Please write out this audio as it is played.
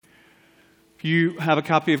If you have a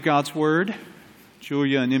copy of God's Word,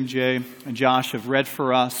 Julia and MJ and Josh have read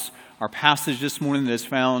for us our passage this morning that is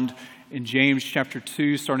found in James chapter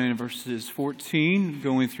 2, starting in verses 14,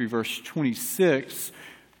 going through verse 26.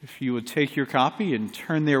 If you would take your copy and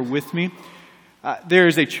turn there with me. There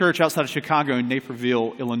is a church outside of Chicago in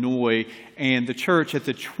Naperville, Illinois, and the church at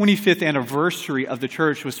the 25th anniversary of the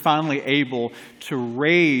church was finally able to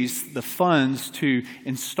raise the funds to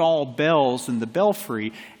install bells in the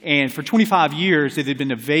belfry. And for 25 years, it had been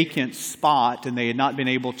a vacant spot, and they had not been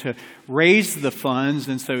able to raise the funds.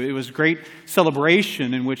 And so it was a great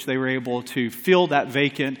celebration in which they were able to fill that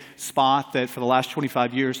vacant spot that for the last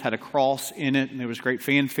 25 years had a cross in it, and there was great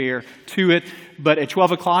fanfare to it. But at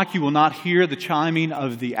 12 o'clock, you will not hear the chiming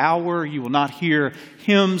of the hour. You will not hear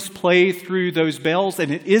hymns play through those bells.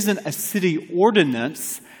 And it isn't a city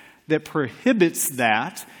ordinance that prohibits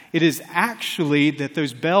that. It is actually that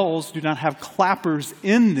those bells do not have clappers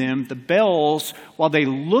in them. The bells, while they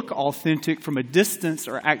look authentic from a distance,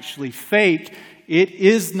 are actually fake. It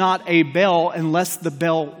is not a bell unless the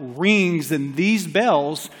bell rings, and these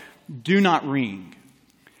bells do not ring.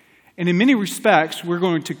 And in many respects, we're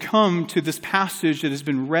going to come to this passage that has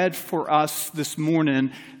been read for us this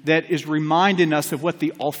morning that is reminding us of what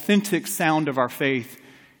the authentic sound of our faith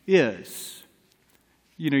is.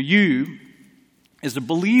 You, as a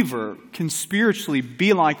believer, can spiritually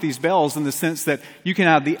be like these bells in the sense that you can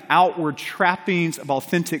have the outward trappings of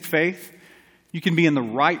authentic faith. You can be in the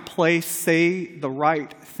right place, say the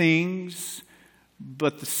right things,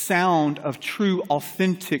 but the sound of true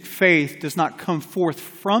authentic faith does not come forth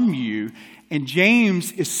from you. And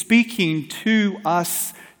James is speaking to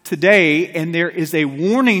us today, and there is a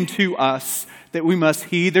warning to us that we must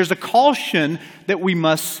heed. There's a caution that we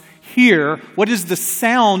must hear. What is the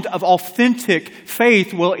sound of authentic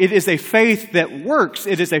faith? Well, it is a faith that works.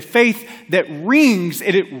 It is a faith that rings,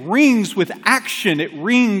 and it rings with action. It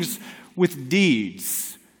rings with deeds.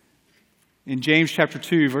 In James chapter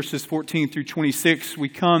 2, verses 14 through 26, we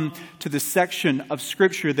come to the section of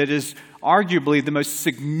Scripture that is arguably the most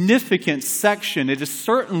significant section. It is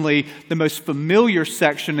certainly the most familiar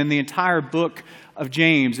section in the entire book of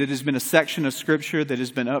James. It has been a section of Scripture that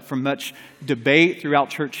has been up for much debate throughout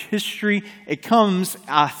church history. It comes,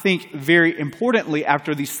 I think, very importantly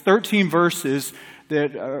after these 13 verses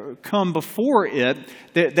that come before it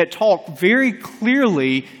that talk very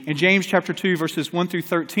clearly in James chapter 2, verses 1 through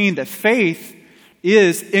 13, that faith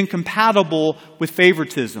is incompatible with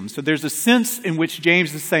favoritism. So there's a sense in which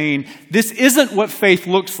James is saying, this isn't what faith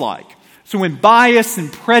looks like. So when bias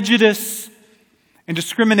and prejudice and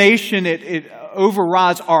discrimination, it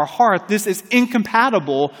overrides our heart, this is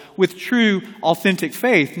incompatible with true, authentic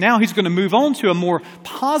faith. Now he's going to move on to a more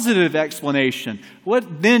positive explanation.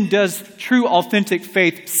 What then does true, authentic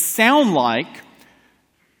faith sound like?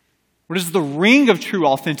 What is the ring of true,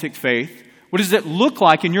 authentic faith? What does it look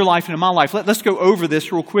like in your life and in my life? Let's go over this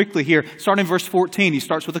real quickly here. Starting in verse 14, he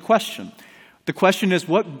starts with a question. The question is,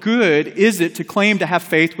 what good is it to claim to have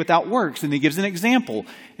faith without works? And he gives an example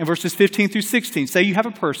in verses 15 through 16. Say you have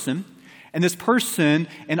a person, and this person,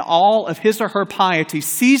 in all of his or her piety,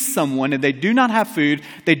 sees someone and they do not have food,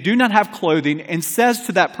 they do not have clothing, and says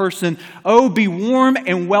to that person, "Oh, be warm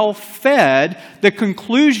and well fed." The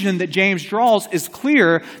conclusion that James draws is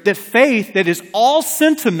clear, that faith that is all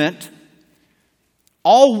sentiment,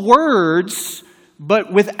 all words,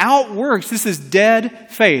 but without works, this is dead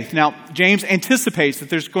faith. Now, James anticipates that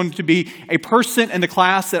there's going to be a person in the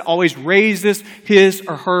class that always raises his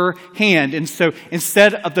or her hand. And so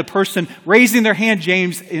instead of the person raising their hand,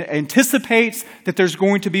 James anticipates that there's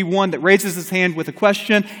going to be one that raises his hand with a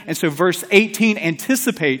question. And so verse 18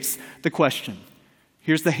 anticipates the question.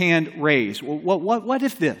 Here's the hand raised. Well, what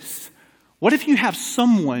if this? What if you have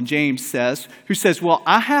someone, James says, who says, well,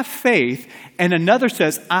 I have faith, and another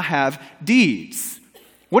says, I have deeds?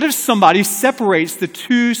 What if somebody separates the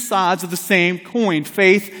two sides of the same coin,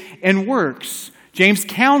 faith and works? James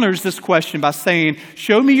counters this question by saying,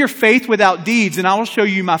 show me your faith without deeds, and I will show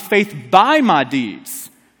you my faith by my deeds.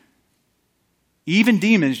 Even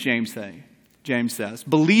demons, James says,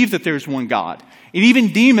 believe that there's one God. And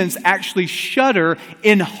even demons actually shudder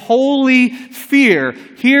in holy fear.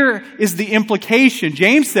 Here is the implication.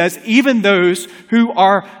 James says even those who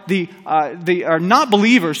are are not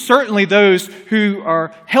believers, certainly those who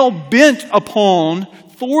are hell-bent upon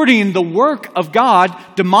thwarting the work of God,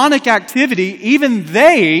 demonic activity, even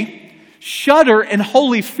they shudder in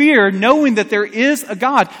holy fear knowing that there is a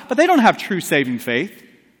God. But they don't have true saving faith.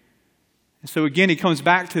 And so again, he comes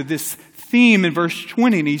back to this theme in verse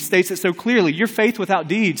 20, and he states it so clearly. Your faith without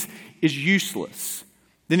deeds is useless.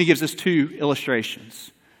 Then he gives us two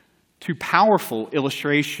illustrations, two powerful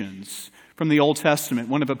illustrations from the Old Testament,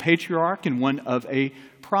 one of a patriarch and one of a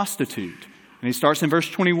prostitute. And he starts in verse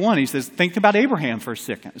 21. He says, think about Abraham for a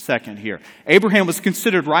second here. Abraham was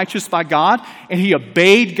considered righteous by God, and he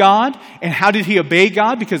obeyed God. And how did he obey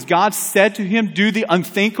God? Because God said to him, do the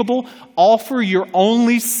unthinkable. Offer your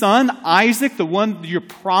only son, Isaac, the one your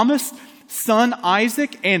promised son,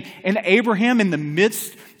 Isaac. And Abraham, in the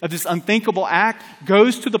midst of this unthinkable act,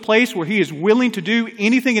 goes to the place where he is willing to do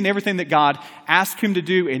anything and everything that God asked him to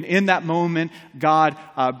do. And in that moment, God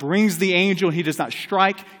brings the angel. He does not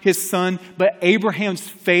strike his son, but Abraham's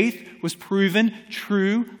faith was proven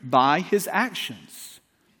true by his actions.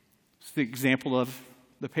 It's the example of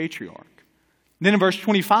the patriarch. Then in verse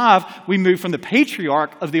 25, we move from the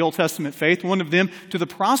patriarch of the Old Testament faith, one of them, to the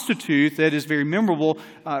prostitute that is very memorable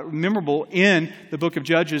in the book of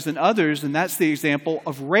Judges and others, and that's the example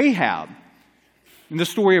of Rahab. And the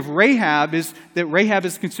story of Rahab is that Rahab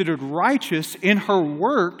is considered righteous in her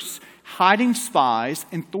works, hiding spies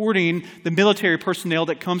and thwarting the military personnel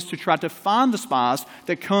that comes to try to find the spies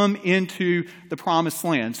that come into the promised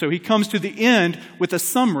land. So he comes to the end with a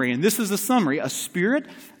summary, and this is a summary. The Spirit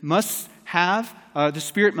must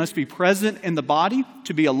be present in the body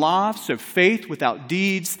to be alive. So faith without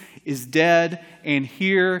deeds is dead. And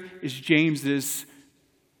here is James's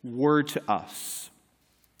word to us.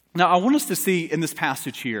 Now, I want us to see in this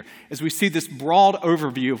passage here, as we see this broad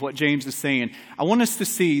overview of what James is saying, I want us to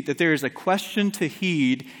see that there is a question to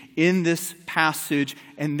heed in this passage,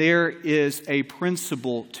 and there is a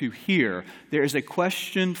principle to hear. There is a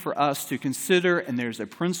question for us to consider, and there's a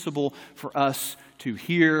principle for us to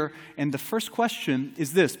hear. And the first question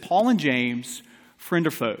is this: Paul and James, friend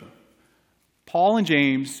or foe? Paul and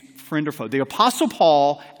James, friend or foe? The Apostle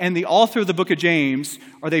Paul and the author of the book of James,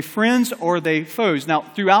 are they friends or are they foes? Now,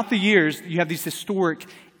 throughout the years, you have these historic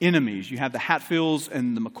enemies. You have the Hatfields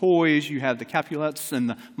and the McCoys. You have the Capulets and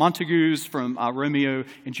the Montagues from Romeo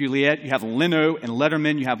and Juliet. You have Leno and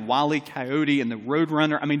Letterman. You have Wile E. Coyote and the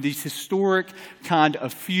Roadrunner. I mean, these historic kind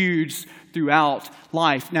of feuds throughout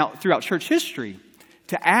life. Now, throughout church history,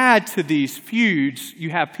 to add to these feuds, you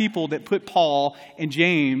have people that put Paul and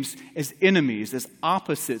James as enemies, as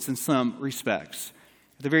opposites in some respects.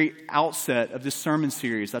 At the very outset of this sermon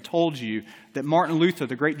series, I told you that Martin Luther,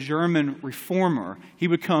 the great German reformer, he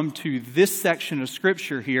would come to this section of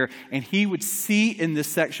Scripture here, and he would see in this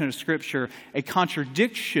section of Scripture a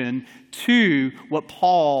contradiction to what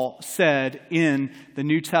Paul said in the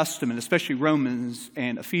New Testament, especially Romans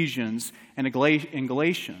and Ephesians and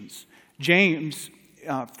Galatians. James,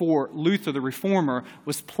 for Luther, the reformer,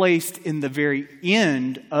 was placed in the very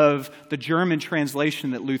end of the German translation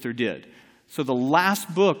that Luther did. So the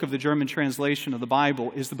last book of the German translation of the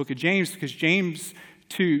Bible is the book of James, because James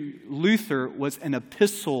to Luther was an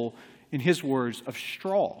epistle, in his words, of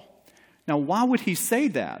straw. Now, why would he say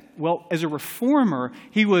that? Well, as a reformer,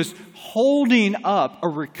 he was holding up a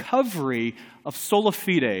recovery of sola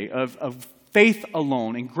fide, of faith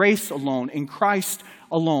alone, and grace alone, in Christ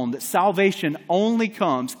alone, that salvation only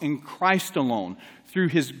comes in Christ alone, through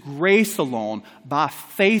his grace alone, by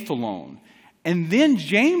faith alone. And then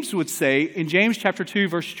James would say in James chapter 2,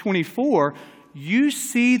 verse 24, you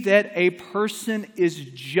see that a person is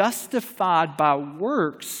justified by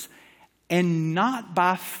works and not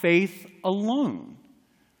by faith alone.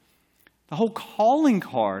 The whole calling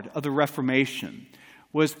card of the Reformation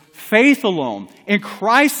was faith alone, in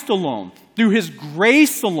Christ alone, through his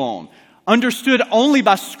grace alone, understood only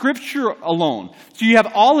by Scripture alone. So you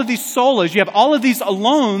have all of these solas, you have all of these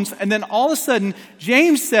alones, and then all of a sudden,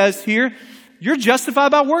 James says here, you're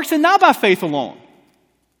justified by works and not by faith alone.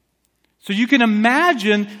 So you can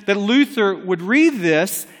imagine that Luther would read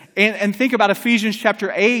this and think about Ephesians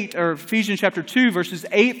chapter 8 or Ephesians chapter 2, verses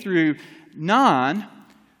 8 through 9,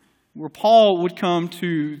 where Paul would come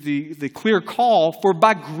to the clear call, for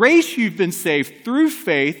by grace you've been saved through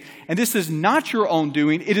faith, and this is not your own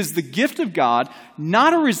doing. It is the gift of God,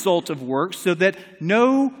 not a result of works, so that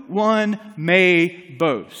no one may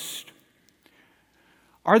boast.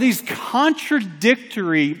 Are these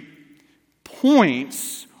contradictory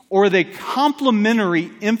points, or are they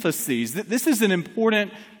complementary emphases? This is an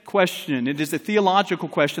important question. It is a theological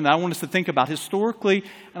question that I want us to think about historically,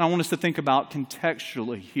 and I want us to think about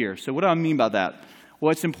contextually here. So what do I mean by that?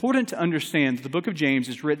 Well, it's important to understand that the book of James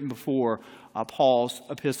is written before Paul's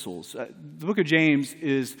epistles. The book of James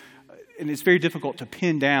is and it's very difficult to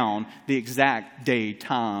pin down the exact day,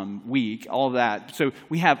 time, week, all of that. So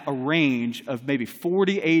we have a range of maybe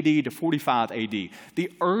 40 AD to 45 AD.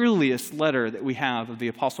 The earliest letter that we have of the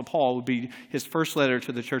Apostle Paul would be his first letter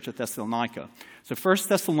to the church at Thessalonica. So 1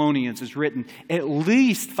 Thessalonians is written at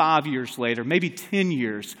least 5 years later, maybe 10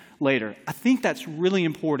 years later. I think that's really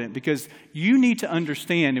important because you need to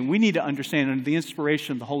understand, and we need to understand under the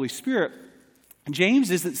inspiration of the Holy Spirit, James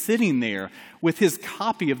isn't sitting there with his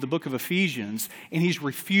copy of the book of Ephesians and he's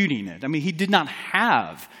refuting it. I mean, he did not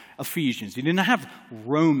have Ephesians. He did not have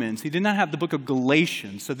Romans. He did not have the book of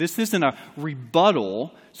Galatians. So this isn't a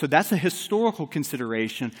rebuttal. So that's a historical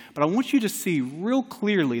consideration. But I want you to see real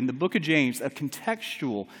clearly in the book of James a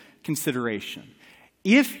contextual consideration.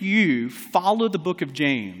 If you follow the book of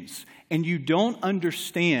James and you don't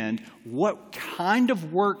understand what kind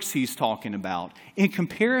of works he's talking about in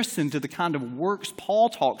comparison to the kind of works Paul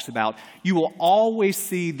talks about, you will always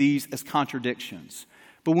see these as contradictions.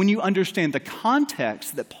 But when you understand the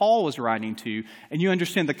context that Paul was writing to, and you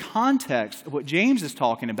understand the context of what James is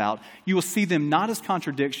talking about, you will see them not as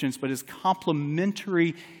contradictions, but as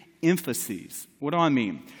complementary emphases. What do I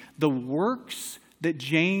mean? The works that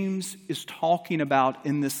James is talking about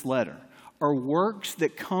in this letter are works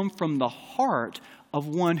that come from the heart of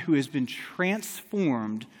one who has been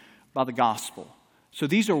transformed by the gospel. So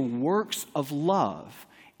these are works of love.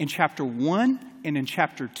 In chapter 1 and in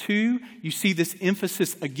chapter 2, you see this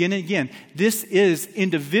emphasis again and again. This is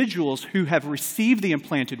individuals who have received the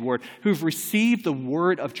implanted word, who've received the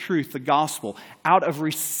word of truth, the gospel. Out of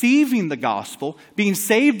receiving the gospel, being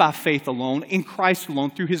saved by faith alone, in Christ alone,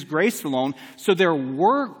 through his grace alone. So there are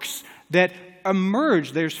works that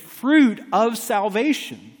emerge. There's fruit of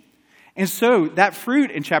salvation. And so that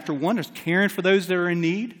fruit in chapter 1 is caring for those that are in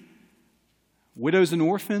need, widows and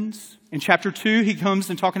orphans. In chapter 2, he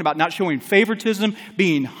comes and talking about not showing favoritism,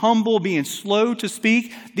 being humble, being slow to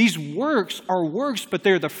speak. These works are works, but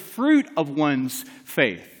they're the fruit of one's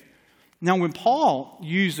faith. Now, when Paul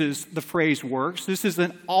uses the phrase works, this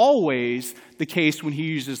isn't always the case when he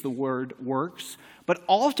uses the word works. But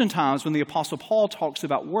oftentimes when the Apostle Paul talks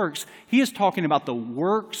about works, he is talking about the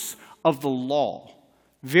works of the law.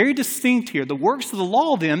 Very distinct here. The works of the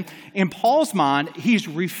law, then, in Paul's mind, he's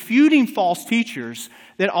refuting false teachers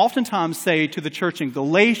that oftentimes say to the church in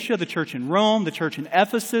Galatia, the church in Rome, the church in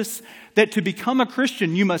Ephesus, that to become a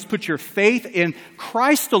Christian, you must put your faith in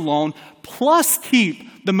Christ alone, plus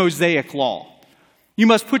keep the Mosaic law. You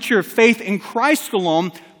must put your faith in Christ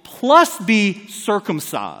alone, plus be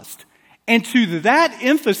circumcised. And to that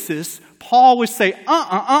emphasis, Paul would say,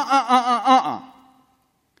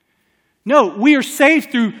 No, we are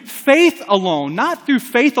saved through faith alone, not through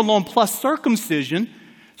faith alone plus circumcision.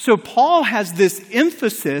 So Paul has this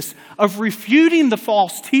emphasis of refuting the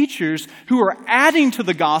false teachers who are adding to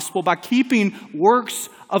the gospel by keeping works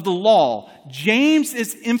of the law. James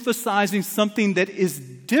is emphasizing something that is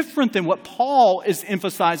different than what Paul is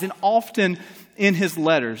emphasizing often in his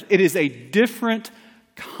letters. It is a different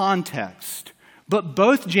context. But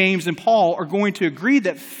both James and Paul are going to agree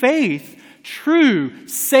that faith, true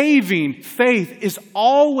saving faith, is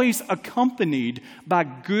always accompanied by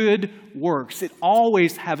good works. It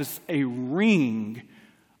always has a ring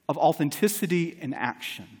of authenticity and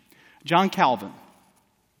action. John Calvin,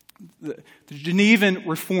 the Genevan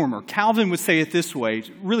reformer, Calvin would say it this way,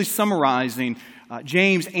 really summarizing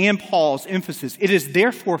James and Paul's emphasis. It is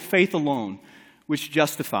therefore faith alone which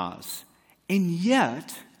justifies. And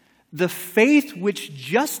yet, the faith which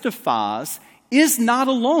justifies is not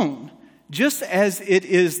alone, just as it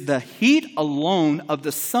is the heat alone of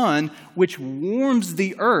the sun which warms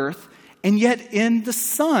the earth, and yet in the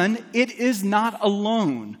sun it is not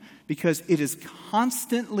alone, because it is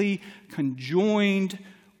constantly conjoined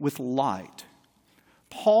with light.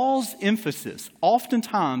 Paul's emphasis,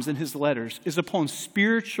 oftentimes in his letters, is upon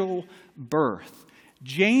spiritual birth.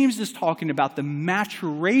 James is talking about the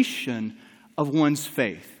maturation of one's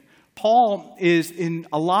faith. Paul is, in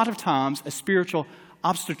a lot of times, a spiritual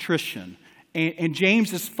obstetrician. And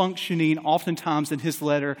James is functioning oftentimes in his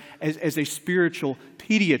letter as a spiritual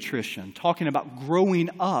pediatrician, talking about growing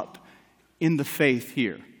up in the faith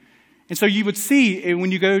here. And so you would see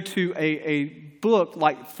when you go to a book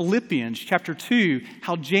like Philippians chapter 2,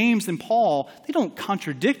 how James and Paul, they don't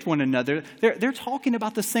contradict one another. They're talking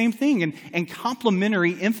about the same thing and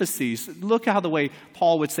complementary emphases. Look how the way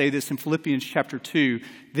Paul would say this in Philippians chapter 2.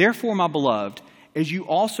 Therefore, my beloved, as you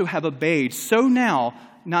also have obeyed, so now,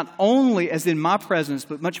 not only as in my presence,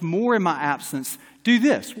 but much more in my absence, do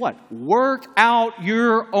this. What? Work out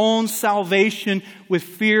your own salvation with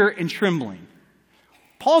fear and trembling.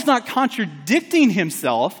 Paul's not contradicting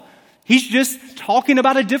himself. He's just talking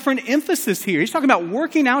about a different emphasis here. He's talking about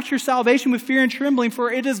working out your salvation with fear and trembling,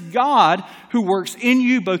 for it is God who works in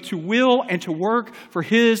you both to will and to work for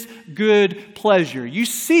his good pleasure. You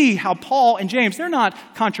see how Paul and James, they're not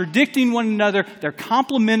contradicting one another. They're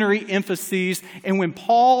complementary emphases. And when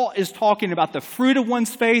Paul is talking about the fruit of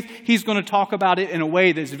one's faith, he's going to talk about it in a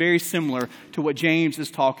way that's very similar to what James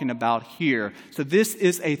is talking about here. So this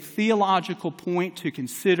is a theological point to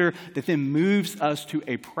consider that then moves us to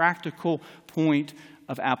a practical point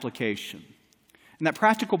of application. And that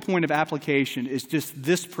practical point of application is just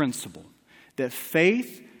this principle, that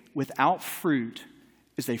faith without fruit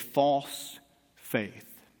is a false faith.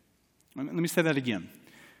 Let me say that again.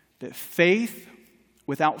 That faith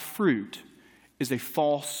without fruit is a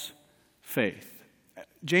false faith.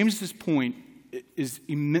 James's point is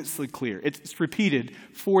immensely clear. It's repeated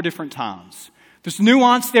 4 different times. It's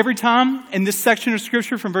nuanced every time in this section of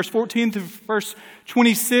Scripture from verse 14 to verse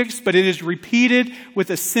 26, but it is repeated with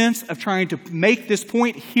a sense of trying to make this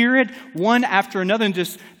point, hear it one after another, and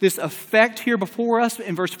just this effect here before us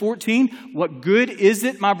in verse 14. What good is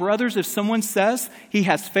it, my brothers, if someone says he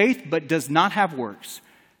has faith but does not have works?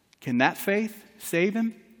 Can that faith save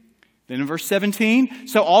him? Then in verse 17,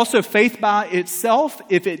 so also faith by itself,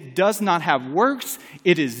 if it does not have works,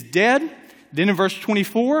 it is dead. Then in verse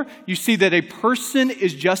 24, you see that a person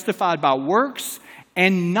is justified by works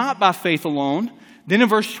and not by faith alone. Then in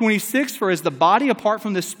verse 26, for as the body apart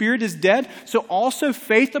from the spirit is dead, so also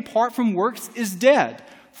faith apart from works is dead.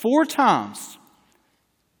 4 times.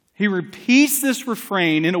 He repeats this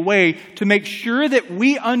refrain in a way to make sure that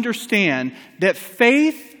we understand that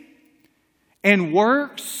faith and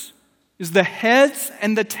works is the heads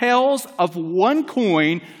and the tails of one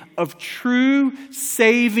coin of true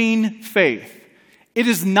saving faith. It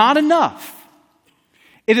is not enough.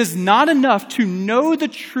 It is not enough to know the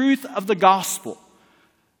truth of the gospel.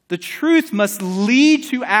 The truth must lead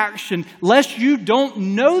to action, lest you don't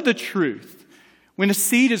know the truth. When a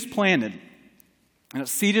seed is planted, and that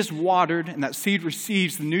seed is watered, and that seed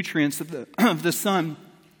receives the nutrients of the sun,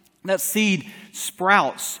 that seed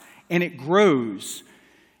sprouts and it grows.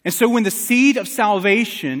 And so when the seed of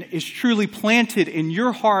salvation is truly planted in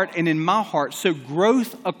your heart and in my heart, so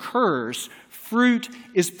growth occurs, fruit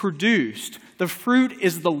is produced. The fruit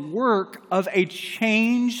is the work of a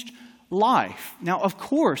changed life. Now, of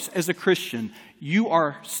course, as a Christian, you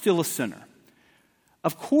are still a sinner.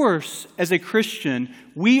 Of course, as a Christian,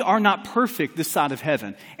 we are not perfect this side of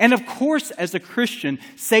heaven. And of course, as a Christian,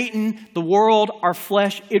 Satan, the world, our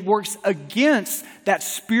flesh, it works against that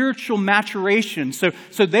spiritual maturation. So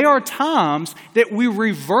there are times that we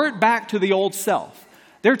revert back to the old self.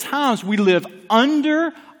 There are times we live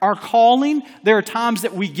under our calling. There are times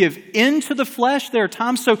that we give into the flesh. There are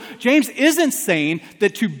times. So James isn't saying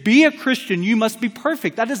that to be a Christian, you must be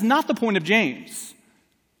perfect. That is not the point of James.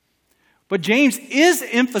 But James is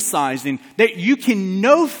emphasizing that you can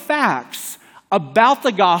know facts about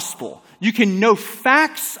the gospel. You can know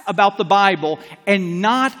facts about the Bible and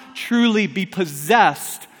not truly be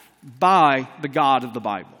possessed by the God of the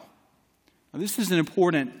Bible. Now, this is an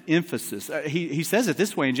important emphasis. He says it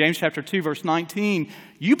this way in James chapter 2, verse 19.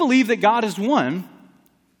 You believe that God is one.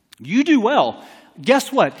 You do well.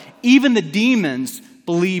 Guess what? Even the demons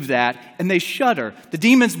believe that, and they shudder. The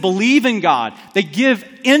demons believe in God. They give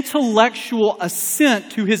intellectual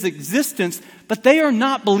assent to his existence, but they are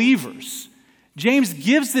not believers. James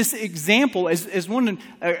gives this example as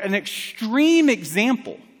an extreme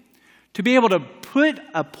example to be able to put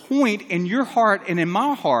a point in your heart and in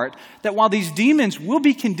my heart that while these demons will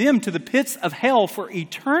be condemned to the pits of hell for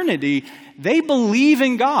eternity, they believe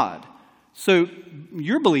in God. So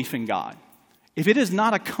your belief in God, if it is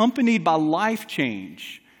not accompanied by life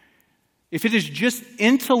change, if it is just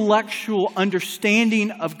intellectual understanding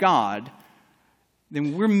of God,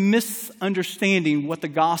 then we're misunderstanding what the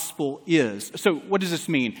gospel is. So what does this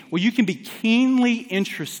mean? Well, you can be keenly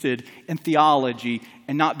interested in theology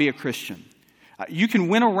and not be a Christian. You can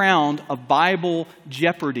win a round of Bible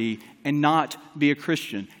Jeopardy and not be a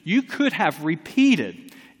Christian. You could have repeated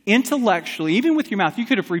intellectually, even with your mouth, you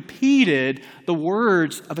could have repeated the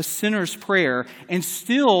words of a sinner's prayer and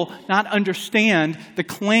still not understand the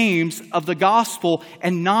claims of the gospel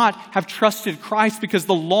and not have trusted Christ, because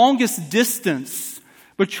the longest distance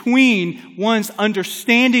between one's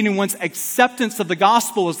understanding and one's acceptance of the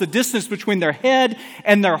gospel is the distance between their head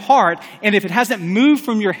and their heart. And if it hasn't moved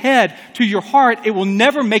from your head to your heart, it will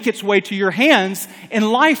never make its way to your hands in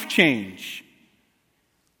life change.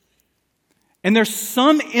 And there's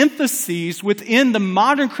some emphases within the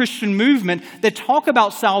modern Christian movement that talk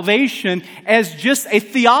about salvation as just a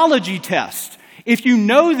theology test. If you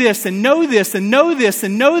know this and know this and know this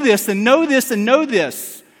and know this and know this and know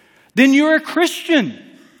this, then you're a Christian.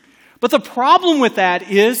 But the problem with that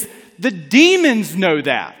is the demons know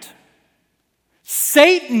that.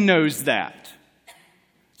 Satan knows that.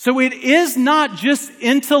 So it is not just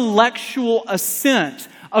intellectual assent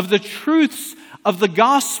of the truths of the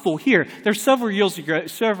gospel here. There's several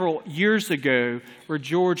years ago where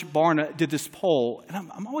George Barna did this poll, and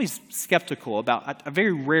I'm always skeptical about, I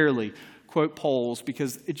very rarely quote polls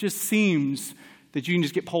because it just seems that you can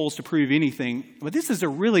just get polls to prove anything. But this is a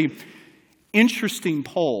really interesting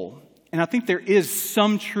poll, and I think there is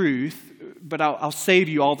some truth, but I'll save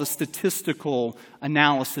you all the statistical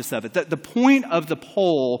analysis of it. The point of the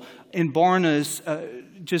poll in Barna's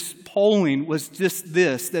just polling was just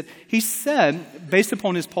this, that he said, based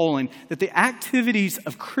upon his polling, that the activities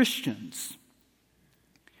of Christians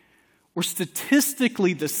were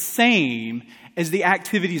statistically the same as the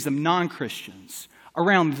activities of non-Christians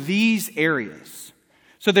around these areas.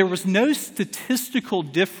 So there was no statistical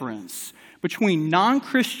difference between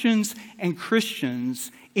non-Christians and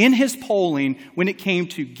Christians in his polling when it came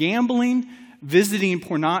to gambling, visiting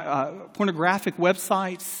pornographic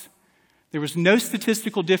websites. There was no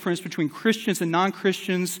statistical difference between Christians and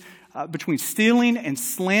non-Christians, between stealing and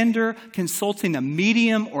slander, consulting a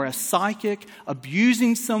medium or a psychic,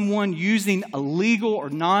 abusing someone, using illegal or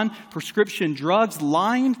non-prescription drugs,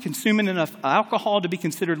 lying, consuming enough alcohol to be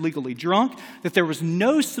considered legally drunk, that there was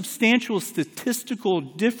no substantial statistical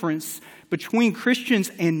difference between Christians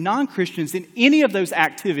and non-Christians in any of those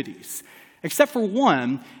activities, except for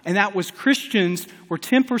one, and that was Christians were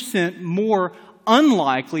 10% more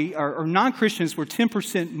unlikely, or non-Christians were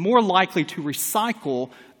 10% more likely to recycle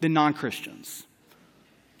than non-Christians.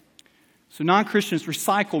 So non-Christians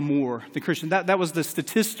recycle more than Christians. That was the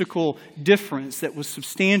statistical difference that was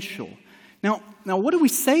substantial. Now, what do we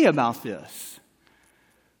say about this?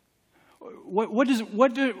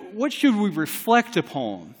 What should we reflect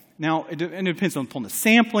upon? Now, it depends upon the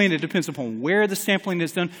sampling. It depends upon where the sampling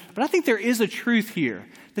is done. But I think there is a truth here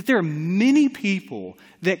that there are many people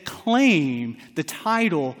that claim the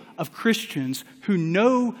title of Christians who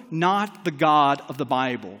know not the God of the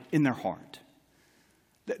Bible in their heart.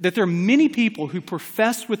 That there are many people who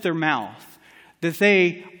profess with their mouth that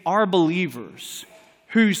they are believers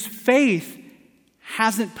whose faith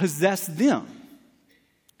hasn't possessed them.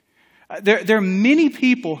 There are many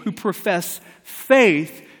people who profess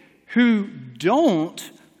faith who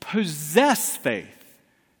don't possess faith.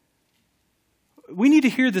 We need to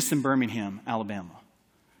hear this in Birmingham, Alabama.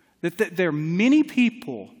 That there are many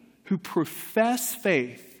people who profess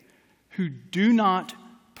faith who do not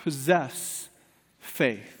possess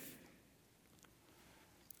faith.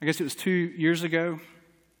 I guess it was 2 years ago.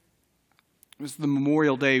 It was the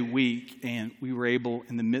Memorial Day week, and we were able,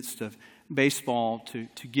 in the midst of baseball,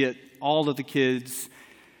 to get all of the kids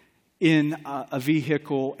in a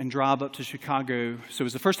vehicle and drive up to Chicago. So it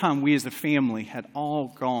was the first time we as a family had all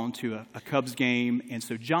gone to a Cubs game. And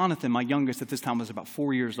so Jonathan, my youngest at this time, was about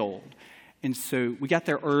 4 years old. And so we got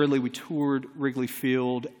there early. We toured Wrigley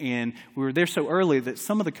Field, and we were there so early that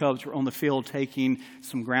some of the Cubs were on the field taking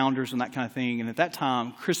some grounders and that kind of thing. And at that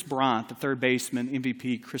time, Chris Bryant, the third baseman,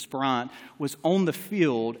 MVP Chris Bryant, was on the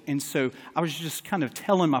field. And so I was just kind of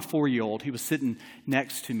telling my 4-year-old, he was sitting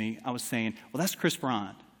next to me, I was saying, well, that's Chris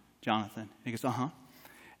Bryant, Jonathan. And he goes, uh-huh.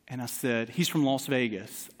 And I said, he's from Las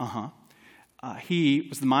Vegas. Uh-huh. He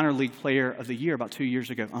was the minor league player of the year about 2 years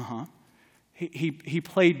ago. Uh-huh. He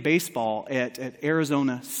played baseball at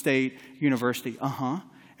Arizona State University. Uh-huh.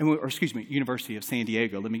 University of San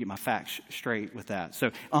Diego. Let me get my facts straight with that.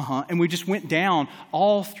 So, uh-huh. And we just went down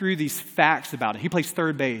all through these facts about it. He plays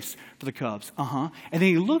third base for the Cubs. Uh-huh. And then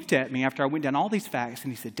he looked at me after I went down all these facts,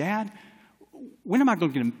 and he said, Dad, when am I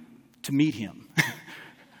going to get to meet him?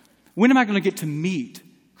 When am I going to get to meet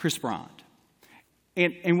Chris Bryant?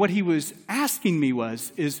 And what he was asking me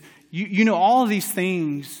is you know all of these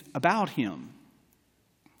things about him,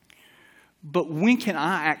 but when can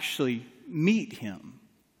I actually meet him?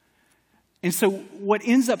 And so what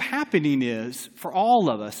ends up happening is, for all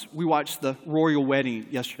of us, we watched the royal wedding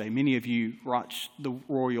yesterday. Many of you watched the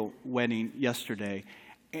royal wedding yesterday.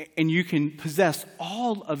 And you can possess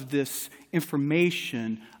all of this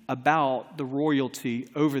information about the royalty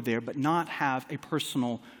over there, but not have a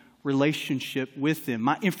personal relationship with them.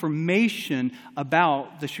 My information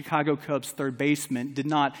about the Chicago Cubs third baseman did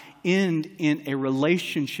not end in a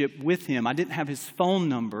relationship with him. I didn't have his phone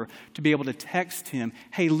number to be able to text him,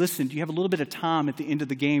 hey, listen, do you have a little bit of time at the end of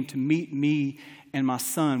the game to meet me and my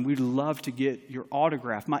son? We'd love to get your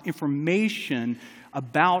autograph. My information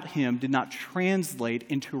about him did not translate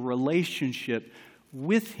into a relationship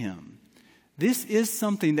with him. This is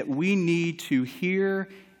something that we need to hear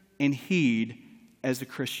and heed as a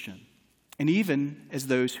Christian, and even as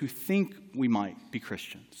those who think we might be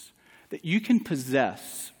Christians. That you can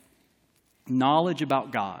possess knowledge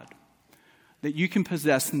about God, that you can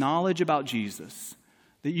possess knowledge about Jesus,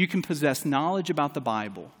 that you can possess knowledge about the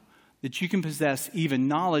Bible, that you can possess even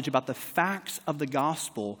knowledge about the facts of the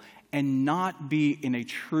gospel and not be in a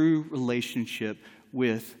true relationship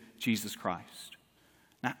with Jesus Christ.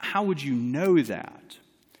 Now, how would you know that?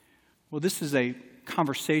 Well, this is a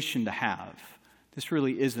conversation to have. This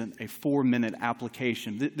really isn't a 4-minute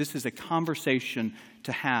application. This is a conversation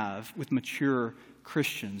to have with mature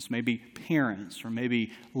Christians, maybe parents, or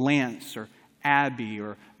maybe Lance or Abby,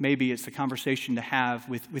 or maybe it's a conversation to have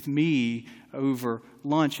with me over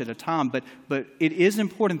lunch at a time. But it is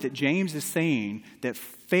important that James is saying that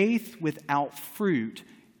faith without fruit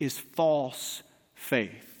is false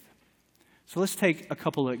faith. So let's take a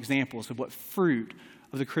couple of examples of what fruit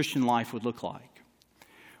of the Christian life would look like.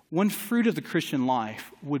 One fruit of the Christian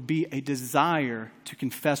life would be a desire to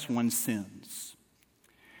confess one's sins.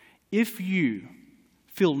 If you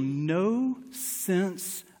feel no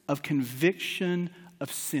sense of conviction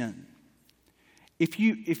of sin, if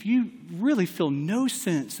you really feel no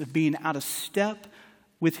sense of being out of step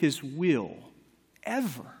with His will,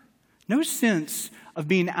 ever, no sense of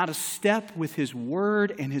being out of step with His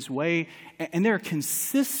word and His way, and there are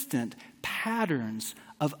consistent patterns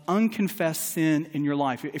of unconfessed sin in your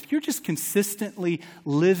life, if you're just consistently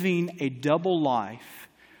living a double life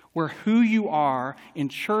where who you are in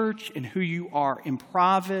church and who you are in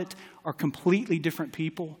private are completely different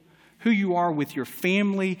people, who you are with your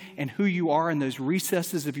family and who you are in those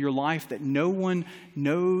recesses of your life that no one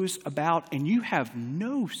knows about, and you have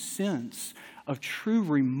no sense of true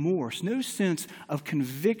remorse, no sense of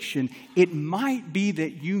conviction, it might be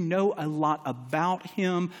that you know a lot about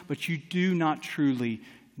Him, but you do not truly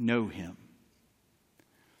know Him.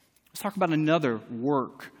 Let's talk about another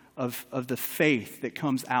work of the faith that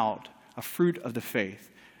comes out, a fruit of the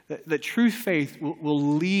faith. That true faith will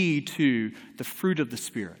lead to the fruit of the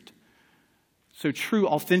Spirit. So true,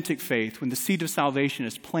 authentic faith, when the seed of salvation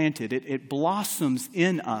is planted, it blossoms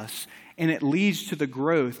in us, and it leads to the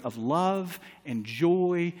growth of love and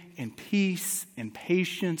joy and peace and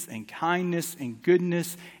patience and kindness and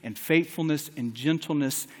goodness and faithfulness and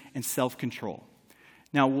gentleness and self-control.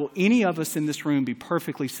 Now, will any of us in this room be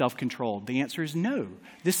perfectly self-controlled? The answer is no.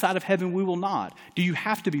 This side of heaven, we will not. Do you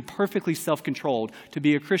have to be perfectly self-controlled to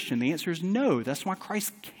be a Christian? The answer is no. That's why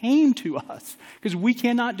Christ came to us, because we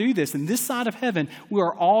cannot do this. And this side of heaven, we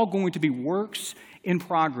are all going to be works in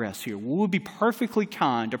progress here. Will we be perfectly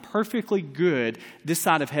kind or perfectly good this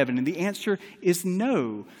side of heaven? And the answer is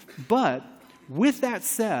no. But with that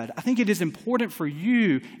said, I think it is important for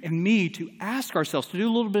you and me to ask ourselves, to do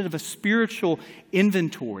a little bit of a spiritual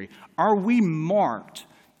inventory. Are we marked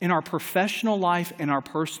in our professional life and our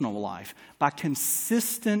personal life by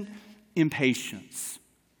consistent impatience?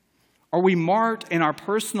 Are we marked in our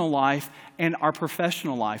personal life and our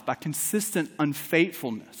professional life by consistent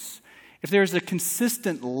unfaithfulness? If there's a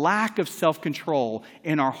consistent lack of self-control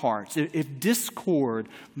in our hearts, if discord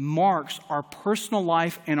marks our personal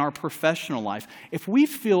life and our professional life, if we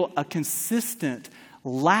feel a consistent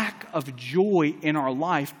lack of joy in our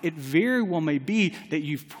life, it very well may be that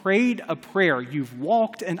you've prayed a prayer, you've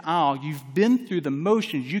walked an aisle, you've been through the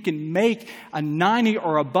motions, you can make a 90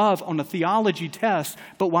 or above on a theology test,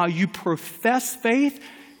 but while you profess faith,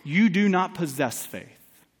 you do not possess faith.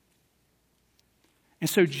 And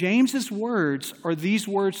so James's words are these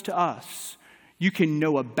words to us. You can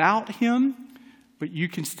know about Him, but you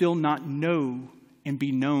can still not know and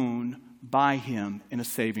be known by Him in a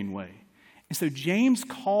saving way. And so James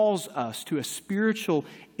calls us to a spiritual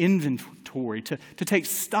inventory, to take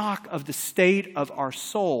stock of the state of our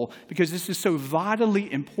soul, because this is so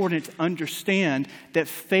vitally important to understand that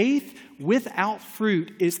faith without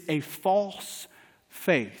fruit is a false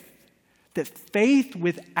faith. That faith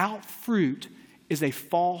without fruit is a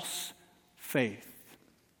false faith.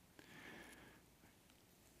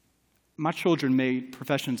 My children made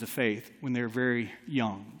professions of faith when they were very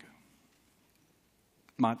young.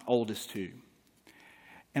 My oldest too.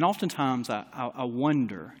 And oftentimes I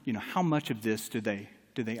wonder, how much of this do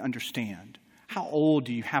they understand? How old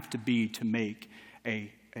do you have to be to make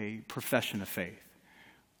a profession of faith?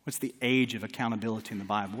 What's the age of accountability in the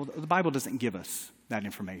Bible? Well, the Bible doesn't give us that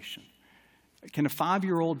information. Can a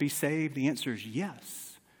 5-year-old be saved? The answer is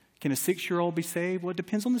yes. Can a 6-year-old be saved? Well, it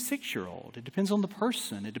depends on the 6-year-old. It depends on the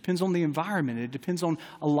person. It depends on the environment. It depends on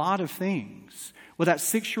a lot of things. Will that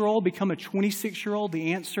 6-year-old become a 26-year-old?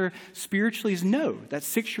 The answer spiritually is no. That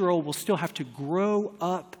 6-year-old will still have to grow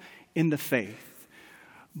up in the faith.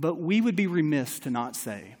 But we would be remiss to not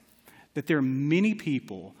say that there are many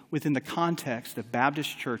people within the context of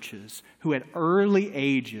Baptist churches who at early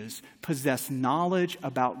ages possess knowledge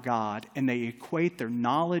about God, and they equate their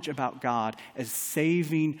knowledge about God as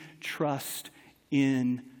saving trust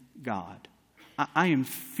in God. I am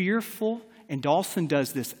fearful, and Dawson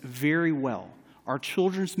does this very well. Our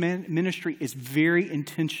children's ministry is very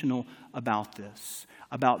intentional about this,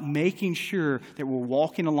 about making sure that we're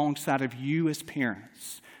walking alongside of you as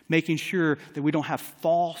parents, making sure that we don't have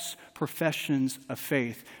false professions of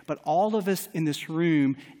faith. But all of us in this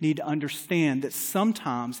room need to understand that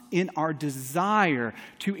sometimes in our desire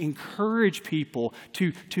to encourage people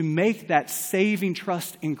to make that saving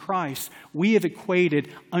trust in Christ, we have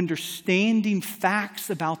equated understanding facts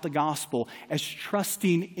about the gospel as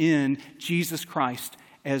trusting in Jesus Christ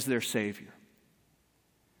as their Savior.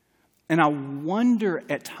 And I wonder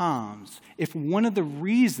at times if one of the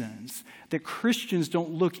reasons that Christians don't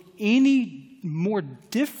look any more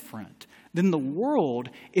different than the world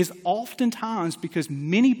is oftentimes because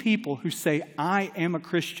many people who say, I am a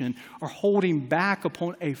Christian, are holding back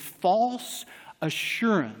upon a false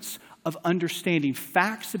assurance of understanding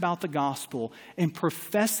facts about the gospel and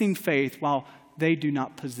professing faith while they do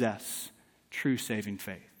not possess true saving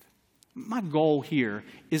faith. My goal here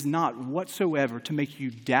is not whatsoever to make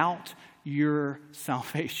you doubt your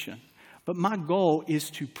salvation, but my goal is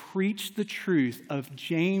to preach the truth of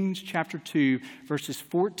James chapter 2, verses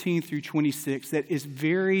 14 through 26, that is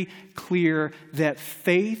very clear that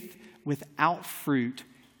faith without fruit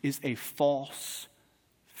is a false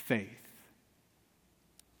faith.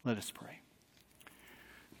 Let us pray.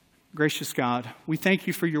 Gracious God, we thank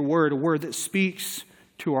you for your word, a word that speaks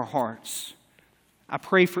to our hearts. I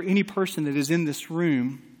pray for any person that is in this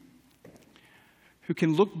room who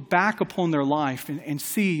can look back upon their life and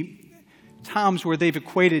see times where they've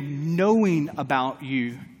equated knowing about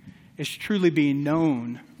you as truly being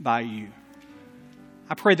known by you.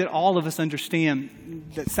 I pray that all of us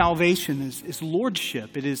understand that salvation is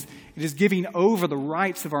lordship. It is giving over the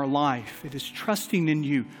rights of our life. It is trusting in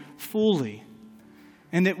you fully.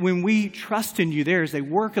 And that when we trust in you, there is a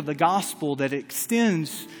work of the gospel that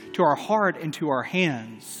extends to our heart and to our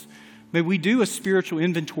hands. May we do a spiritual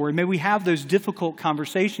inventory. May we have those difficult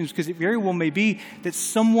conversations, because it very well may be that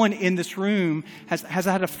someone in this room has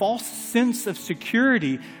had a false sense of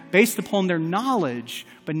security based upon their knowledge,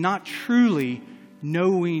 but not truly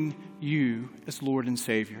knowing you as Lord and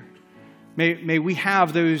Savior. May we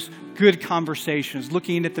have those good conversations,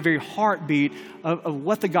 looking at the very heartbeat of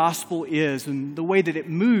what the gospel is and the way that it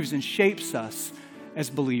moves and shapes us as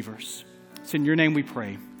believers. It's in your name we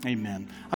pray. Amen.